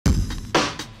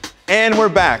And we're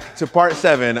back to part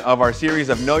 7 of our series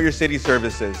of Know Your City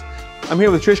services. I'm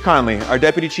here with Trish Connolly, our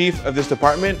Deputy Chief of this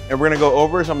department, and we're gonna go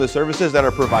over some of the services that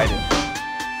are provided.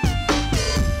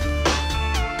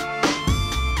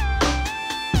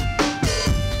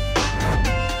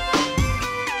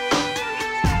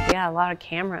 Yeah, a lot of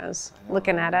cameras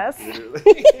looking at us.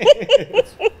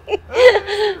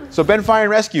 So Ben Fire and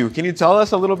Rescue, can you tell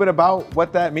us a little bit about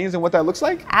what that means and what that looks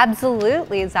like?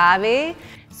 Absolutely, Zavi.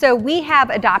 So we have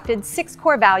adopted 6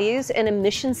 core values and a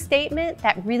mission statement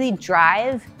that really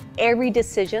drive every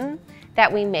decision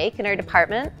that we make in our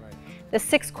department. The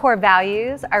 6 core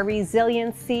values are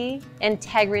resiliency,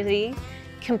 integrity,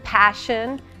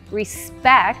 compassion,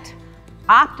 respect,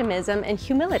 optimism, and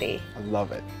humility. I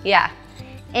love it. Yeah.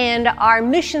 And our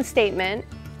mission statement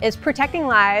is protecting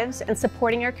lives and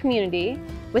supporting our community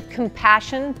with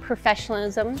compassion,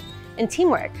 professionalism, and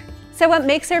teamwork. So what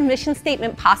makes our mission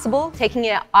statement possible, taking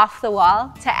it off the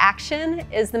wall to action,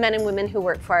 is the men and women who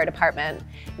work for our department.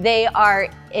 They are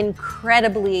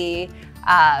incredibly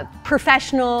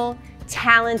professional,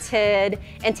 talented,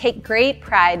 and take great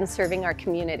pride in serving our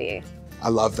community. I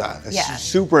love that. It's Yeah.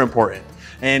 super important.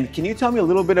 And can you tell me a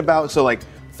little bit about, so like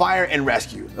fire and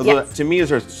rescue? Yes. To me,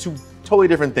 those are two totally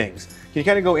different things. Can you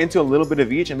kind of go into a little bit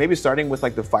of each and maybe starting with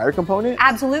like the fire component?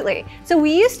 Absolutely. So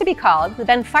we used to be called the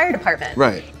Ben Fire Department.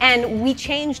 Right. And we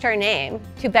changed our name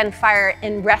to Ben Fire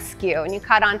and Rescue, and you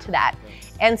caught on to that.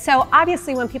 And so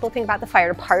obviously when people think about the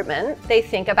fire department, they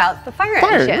think about the fire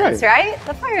engines, right?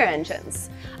 The fire engines,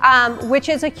 which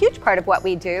is a huge part of what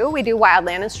we do. We do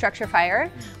wildland and structure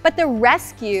fire, but the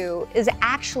rescue is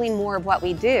actually more of what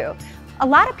we do. A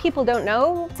lot of people don't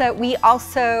know that we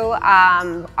also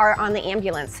are on the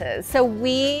ambulances. So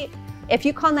if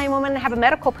you call 911 and have a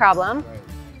medical problem,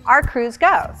 our crews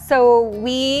go. So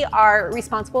we are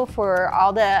responsible for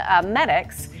all the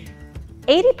medics.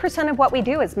 80% of what we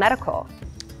do is medical.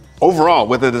 Overall,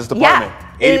 with this department,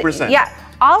 Yeah. 80%? Yeah,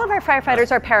 all of our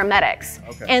firefighters are paramedics,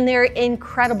 Okay. and they're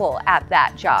incredible at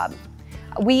that job.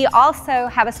 We also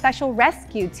have a special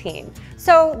rescue team.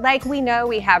 So like we know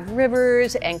we have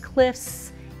rivers and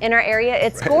cliffs in our area.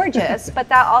 It's gorgeous, but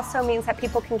that also means that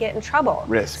people can get in trouble.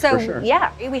 Risk, so, for sure. Yeah,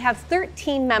 we have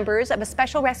 13 members of a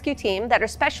special rescue team that are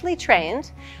specially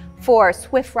trained for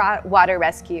swift water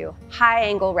rescue, high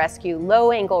angle rescue,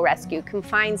 low angle rescue,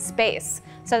 confined space.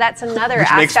 So that's another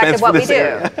aspect of what we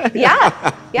do.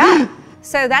 Yeah.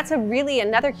 So that's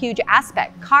another huge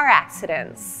aspect, car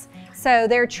accidents. So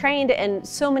they're trained in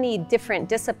so many different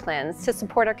disciplines to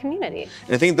support our community.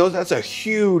 And I think that's a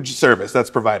huge service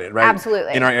that's provided, right?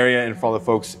 Absolutely. In our area and for all the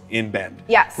folks in Bend.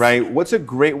 Yes. Right? What's a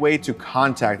great way to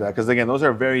contact that? Because again, those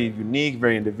are very unique,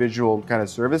 very individual kind of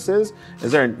services.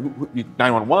 Is there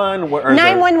 911?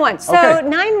 911. So Okay.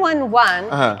 911,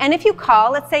 and if you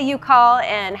call, let's say you call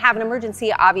and have an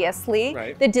emergency, obviously,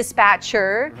 Right. the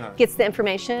dispatcher gets the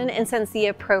information and sends the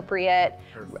appropriate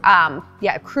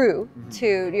crew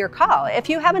to your call. If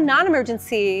you have a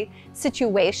non-emergency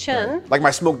situation, like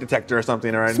my smoke detector or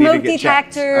something, or I need smoke to get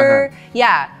detector,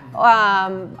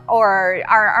 or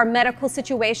our medical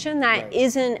situation that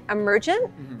isn't emergent,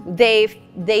 they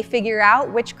figure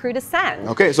out which crew to send.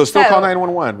 Okay, so still call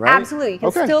 911, right? Absolutely, you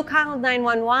can still call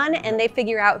 911 and they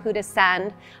figure out who to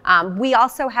send. We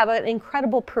also have an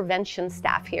incredible prevention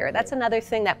staff here. That's another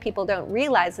thing that people don't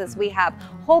realize is we have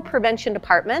a whole prevention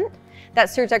department that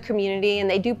serves our community, and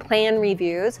they do plan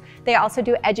reviews. They also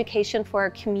do education for our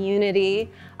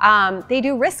community. They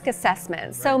do risk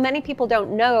assessments. So many people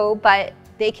don't know, but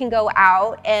they can go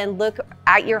out and look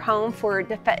at your home for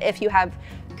if you have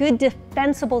good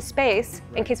defensible space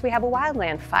in case we have a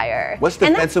wildland fire. What's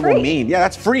defensible mean? Yeah,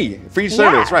 that's free. Free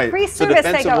service, right? Free so service.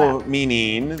 defensible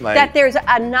meaning like that there's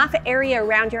enough area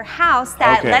around your house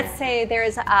that let's say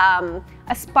there's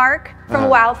a spark from a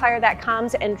wildfire that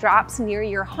comes and drops near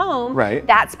your home. Right.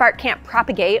 That spark can't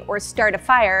propagate or start a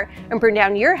fire and burn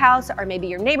down your house or maybe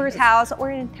your neighbor's house or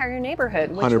an entire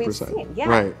neighborhood, which 100%. we've seen. Yeah.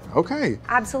 Right. Okay.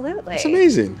 Absolutely. That's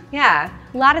amazing. Yeah.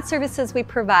 A lot of services we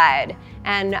provide,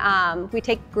 and we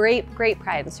take great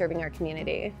pride in serving our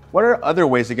community. What are other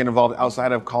ways to get involved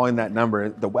outside of calling that number?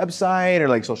 The website or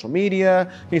like social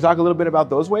media? Can you talk a little bit about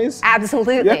those ways?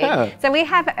 Absolutely. Yeah. So we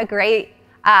have a great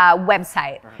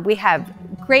website. We have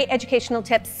great educational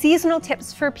tips, seasonal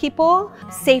tips for people,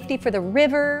 safety for the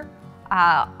river,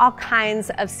 all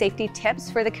kinds of safety tips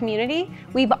for the community.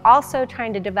 We've also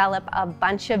tried to develop a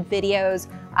bunch of videos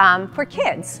for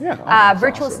kids. Yeah,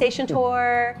 virtual awesome. station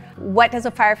tour, what does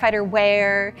a firefighter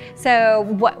wear? So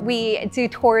what we do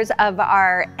tours of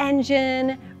our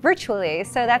engine virtually.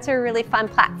 So that's a really fun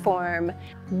platform.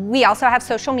 We also have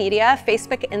social media,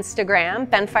 Facebook, Instagram,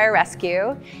 Ben Fire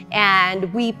Rescue,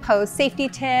 and we post safety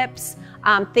tips,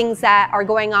 things that are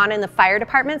going on in the fire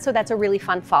department. So that's a really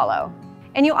fun follow.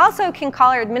 And you also can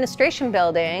call our administration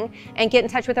building and get in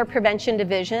touch with our prevention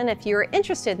division if you're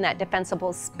interested in that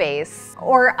defensible space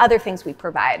or other things we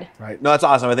provide. Right. No, that's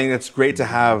awesome. I think it's great to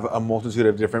have a multitude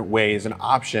of different ways and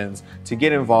options to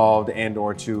get involved and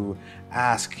or to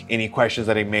ask any questions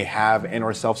that they may have and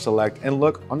or self-select and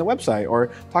look on the website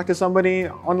or talk to somebody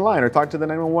online or talk to the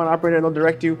 911 operator and they'll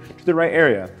direct you to the right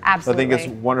area. Absolutely. So I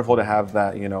think it's wonderful to have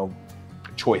that,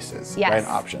 choices, yes, right, and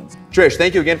options. Trish,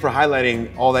 thank you again for highlighting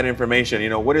all that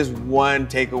information. What is one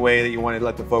takeaway that you want to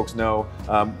let the folks know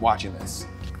watching this?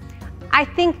 I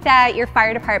think that your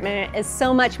fire department is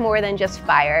so much more than just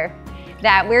fire,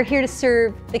 that we're here to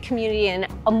serve the community in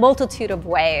a multitude of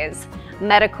ways.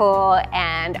 Medical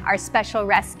and our special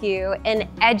rescue and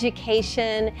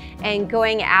education and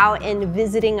going out and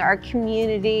visiting our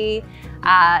community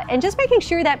and just making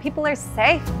sure that people are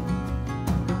safe.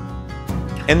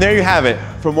 And there you have it.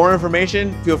 For more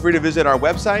information, feel free to visit our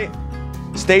website.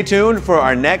 Stay tuned for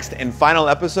our next and final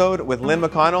episode with Lynn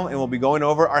McConnell, and we'll be going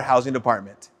over our housing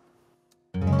department.